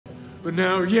But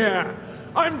now, yeah,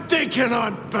 I'm thinking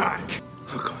I'm back.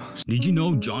 Did you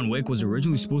know John Wick was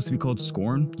originally supposed to be called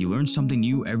Scorn? You learn something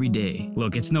new every day.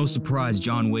 Look, it's no surprise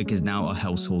John Wick is now a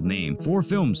household name. 4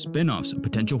 films, spin-offs, a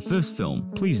potential 5th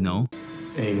film. Please no.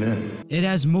 Amen. It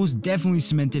has most definitely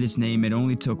cemented its name. It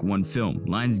only took 1 film.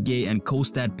 Lionsgate and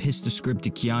Kostad pitched the script to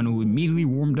Keanu, who immediately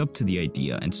warmed up to the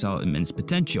idea and saw immense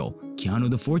potential. Keanu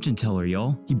the fortune teller,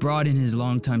 y'all. He brought in his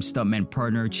longtime stuntman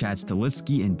partner Chad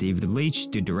Stahelski and David Leitch,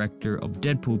 the director of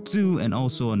Deadpool 2 and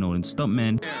also a known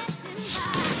stuntman.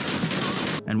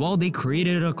 And while they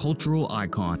created a cultural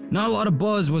icon, not a lot of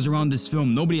buzz was around this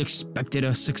film. Nobody expected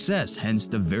a success, hence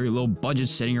the very low budget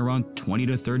setting around $20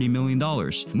 to $30 million.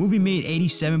 Movie made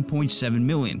 $87.7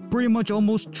 million, pretty much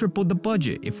almost tripled the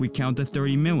budget if we count the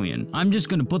 $30 million. I'm just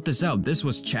gonna put this out, this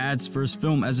was Chad's first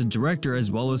film as a director as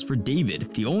well as for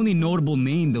David. The only notable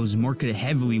name that was marketed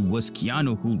heavily was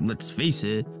Keanu, who, let's face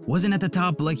it, wasn't at the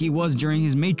top like he was during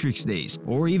his Matrix days,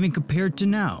 or even compared to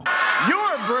now.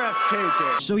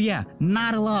 Breathtaking. So yeah,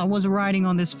 not a lot was riding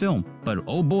on this film, but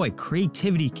oh boy,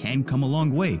 creativity can come a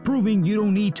long way, proving you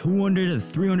don't need $200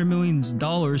 to $300 million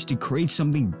to create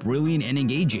something brilliant and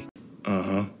engaging.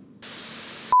 The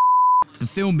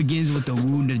film begins with the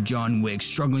wounded John Wick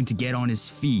struggling to get on his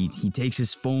feet. He takes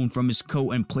his phone from his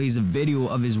coat and plays a video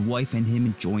of his wife and him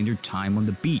enjoying their time on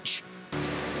the beach.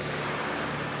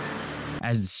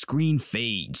 As the screen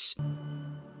fades,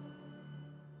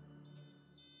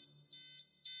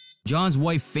 John's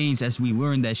wife faints as we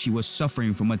learn that she was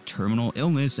suffering from a terminal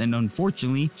illness, and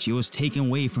unfortunately, she was taken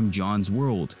away from John's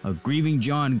world. A grieving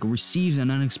John receives an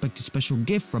unexpected special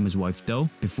gift from his wife though,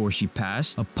 before she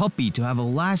passed, a puppy to have a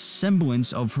last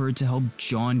semblance of her to help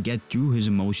John get through his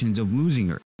emotions of losing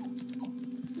her.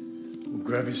 We'll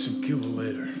grab you some Cuba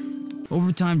later.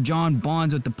 Over time, John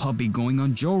bonds with the puppy, going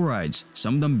on joyrides,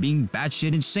 some of them being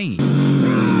batshit insane.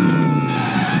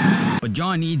 But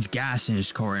John needs gas in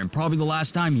his car, and probably the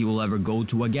last time he will ever go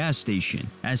to a gas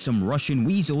station, as some Russian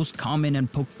weasels come in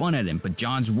and poke fun at him, but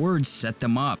John's words set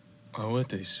them up.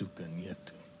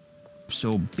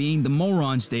 So being the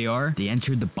morons they are, they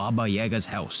entered the Baba Yaga's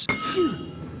house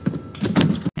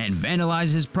and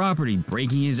vandalized his property,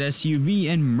 breaking his SUV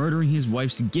and murdering his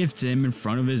wife's gift to him in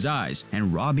front of his eyes,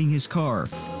 and robbing his car.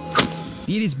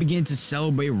 The idiots begin to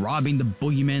celebrate robbing the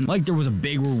boogeyman like there was a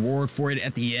big reward for it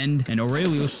at the end, and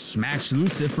Aurelio smacks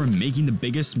Lucifer for making the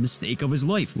biggest mistake of his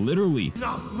life, literally.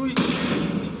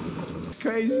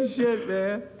 Crazy shit,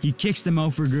 man. He kicks them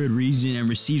out for good reason and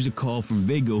receives a call from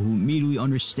Viggo, who immediately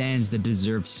understands the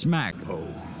deserved smack.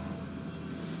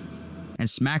 And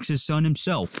smacks his son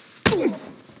himself.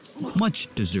 Much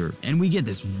deserved. And we get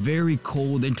this very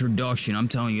cold introduction. I'm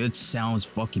telling you, it sounds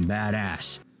fucking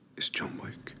badass. It's John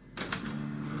Wick.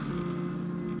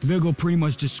 Viggo pretty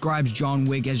much describes John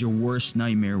Wick as your worst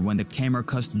nightmare when the camera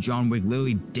cuts to John Wick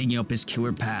literally digging up his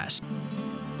killer past.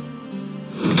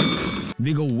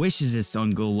 Viggo wishes his son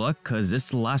good luck, cause this is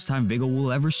the last time Viggo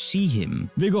will ever see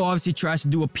him. Viggo obviously tries to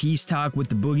do a peace talk with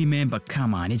the boogeyman, but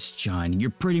come on, it's John.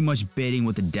 You're pretty much bidding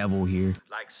with the devil here.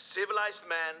 Like civilized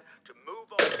man to move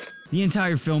on. The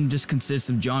entire film just consists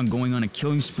of John going on a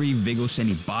killing spree, Viggo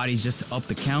sending bodies just to up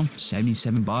the count,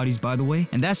 77 bodies by the way,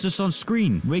 and that's just on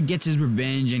screen. Wick gets his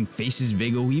revenge and faces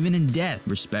Viggo even in death,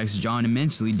 respects John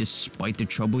immensely despite the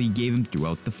trouble he gave him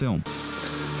throughout the film.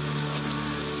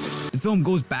 The film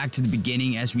goes back to the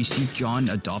beginning as we see John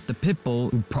adopt a pit bull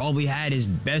who probably had his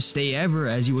best day ever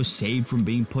as he was saved from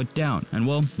being put down. And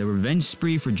well, the revenge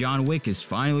spree for John Wick is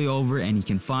finally over and he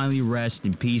can finally rest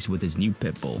in peace with his new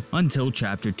pit bull. Until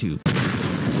chapter 2.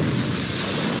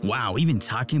 Wow, even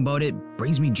talking about it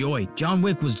brings me joy. John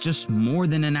Wick was just more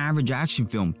than an average action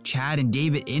film. Chad and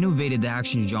David innovated the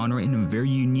action genre in a very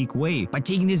unique way by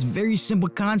taking this very simple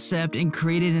concept and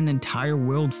created an entire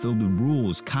world filled with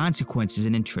rules, consequences,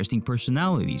 and interesting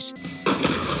personalities.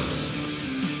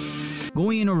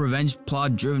 Going in a revenge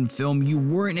plot-driven film, you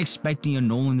weren't expecting a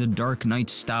Nolan the Dark Knight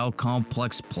style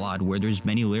complex plot where there's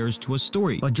many layers to a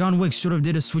story. But John Wick sort of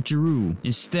did a switcheroo.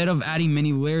 Instead of adding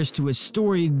many layers to his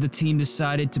story, the team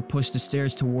decided to push the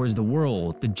stairs towards the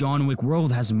world. The John Wick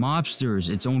world has mobsters,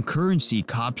 its own currency,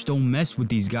 cops don't mess with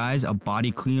these guys, a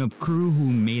body cleanup crew who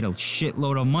made a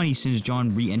shitload of money since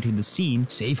John re-entered the scene,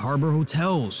 safe harbor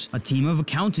hotels, a team of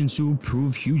accountants who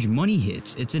approve huge money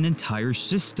hits. It's an entire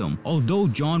system. Although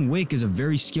John Wick is is a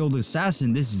very skilled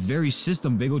assassin, this very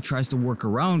system Viggo tries to work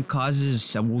around causes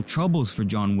several troubles for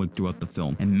John Wick throughout the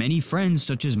film, and many friends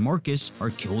such as Marcus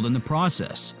are killed in the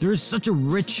process. There is such a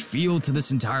rich feel to this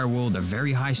entire world, a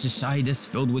very high society that's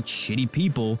filled with shitty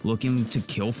people looking to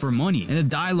kill for money, and the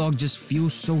dialogue just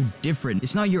feels so different.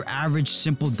 It's not your average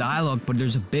simple dialogue, but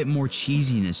there's a bit more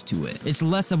cheesiness to it. It's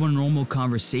less of a normal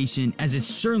conversation, as it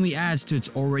certainly adds to its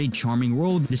already charming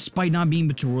world, despite not being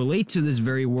able to relate to this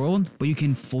very world, but you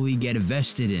can fully get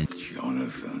invested in.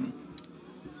 Jonathan.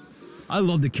 I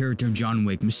love the character of John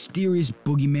Wick, mysterious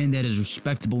boogeyman that has a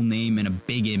respectable name and a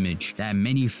big image that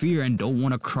many fear and don't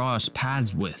want to cross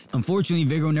paths with. Unfortunately,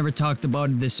 Viggo never talked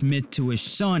about this myth to his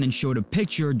son and showed a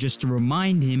picture just to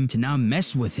remind him to not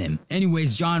mess with him.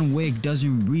 Anyways, John Wick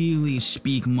doesn't really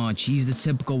speak much. He's the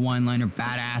typical one-liner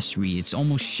badassery. It's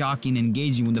almost shocking and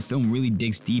engaging when the film really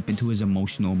digs deep into his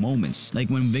emotional moments. Like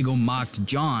when Viggo mocked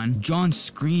John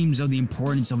screams of the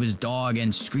importance of his dog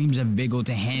and screams at Viggo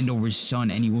to hand over his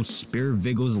son and he will spare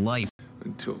Viggo's life.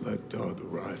 Until that dog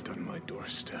arrived on my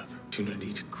doorstep,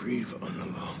 opportunity to grieve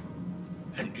alone.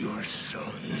 And your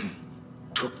son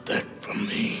took that from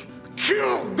me.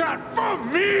 Killed that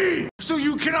from me! So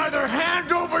you can either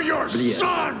hand over your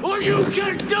son, or you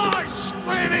can die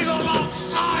screaming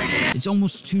alongside him! It's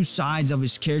almost two sides of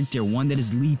his character, one that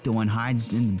is lethal and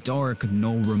hides in the dark,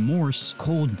 no remorse,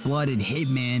 cold-blooded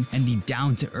hitman, and the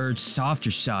down-to-earth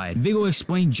softer side. Viggo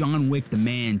explained John Wick the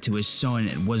man to his son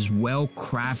and was well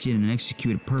crafted and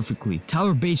executed perfectly.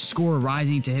 Tyler Bates' score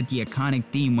rising to hit the iconic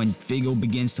theme when Viggo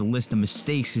begins to list the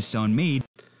mistakes his son made.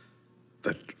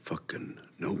 That fucking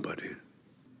nobody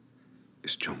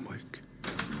is John Wick.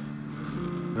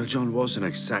 Well, John wasn't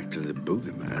exactly the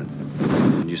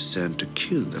boogeyman. You sent to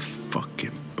kill the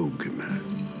fucking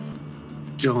boogeyman.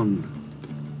 John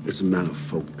is a man of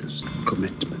focus,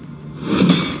 commitment,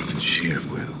 and sheer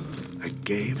will. I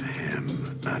gave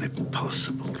him an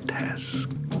impossible task.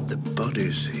 The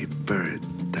bodies he buried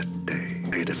that day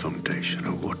laid the foundation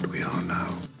of what we are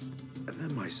now. And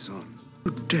then my son,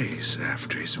 2 days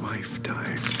after his wife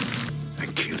died, I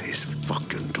killed his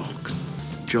fucking dog.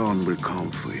 John will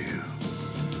come for you.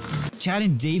 Chad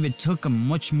and David took a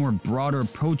much more broader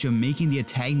approach of making the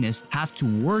antagonists have to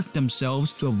work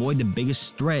themselves to avoid the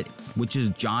biggest threat, which is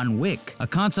John Wick. A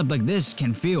concept like this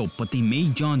can fail, but they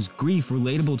made John's grief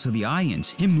relatable to the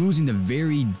audience. Him losing the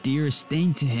very dearest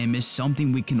thing to him is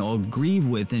something we can all grieve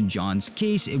with. In John's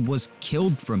case, it was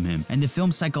killed from him, and the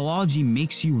film's psychology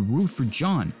makes you root for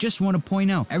John. Just want to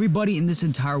point out, everybody in this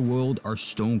entire world are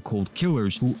stone cold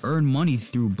killers who earn money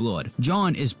through blood.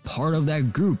 John is part of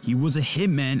that group. He was a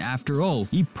hitman after all.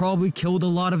 He probably killed a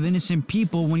lot of innocent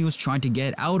people when he was trying to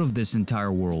get out of this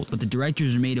entire world, but the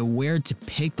directors are made aware to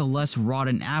pick the less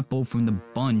rotten apple from the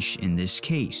bunch in this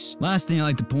case. Last thing I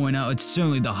like to point out, it's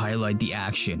certainly the highlight, the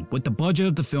action. With the budget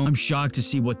of the film, I'm shocked to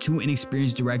see what two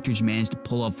inexperienced directors managed to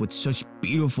pull off with such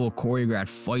beautiful choreographed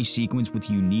fight sequence with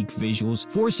unique visuals,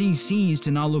 forcing scenes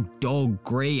to not look dull,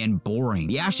 gray, and boring.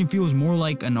 The action feels more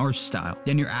like an art style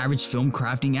than your average film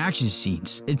crafting action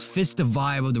scenes. It fits the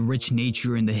vibe of the rich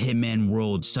nature in the Hitman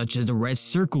world, such as the Red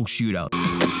Circle shootout.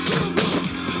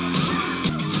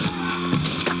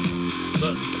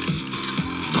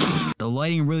 The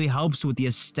lighting really helps with the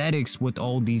aesthetics with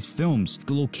all these films,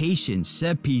 the locations,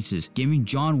 set pieces, giving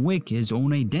John Wick his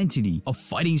own identity, a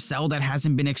fighting style that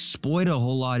hasn't been exploited a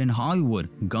whole lot in Hollywood,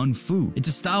 Gun Fu. It's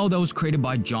a style that was created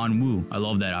by John Woo. I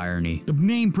love that irony. The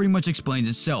name pretty much explains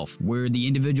itself, where the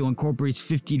individual incorporates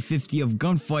 50-50 of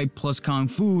gunfight plus Kung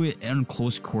Fu and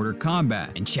close quarter combat.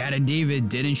 And Chad and David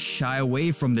didn't shy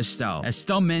away from this style. As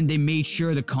stuntmen, they made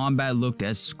sure the combat looked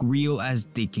as real as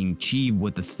they can achieve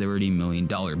with the $30 million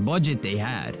budget they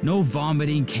had. No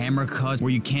vomiting camera cuts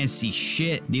where you can't see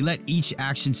shit. They let each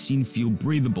action scene feel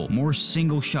breathable. More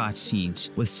single shot scenes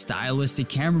with stylistic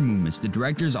camera movements. The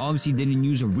directors obviously didn't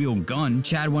use a real gun.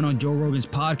 Chad went on Joe Rogan's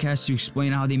podcast to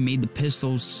explain how they made the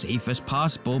pistols safe as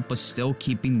possible, but still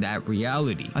keeping that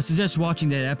reality. I suggest watching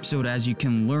that episode as you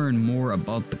can learn more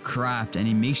about the craft and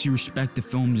it makes you respect the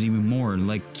films even more,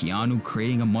 like Keanu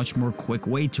creating a much more quick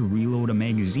way to reload a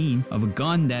magazine of a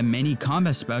gun that many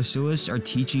combat specialists are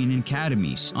teaching in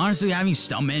academies. Honestly, having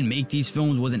stuntmen make these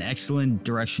films was an excellent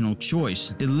directional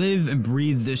choice. They live and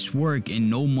breathe this work and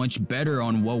know much better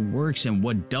on what works and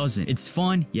what doesn't. It's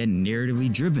fun, yet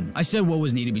narratively driven. I said what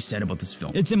was needed to be said about this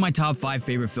film. It's in my top 5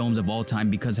 favorite films of all time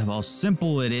because of how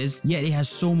simple it is, yet it has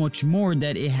so much more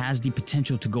that it has the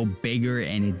potential to go bigger,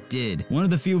 and it did. One of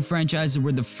the few franchises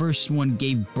where the first one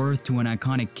gave birth to an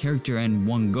iconic character in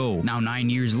one go. Now 9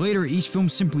 years later, each film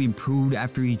simply improved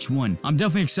after each one. I'm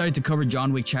definitely excited to cover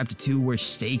John Wick Chapter 2, where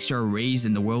stakes are raised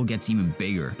and the world gets even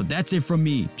bigger. But that's it from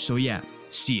me, so yeah.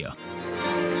 See ya.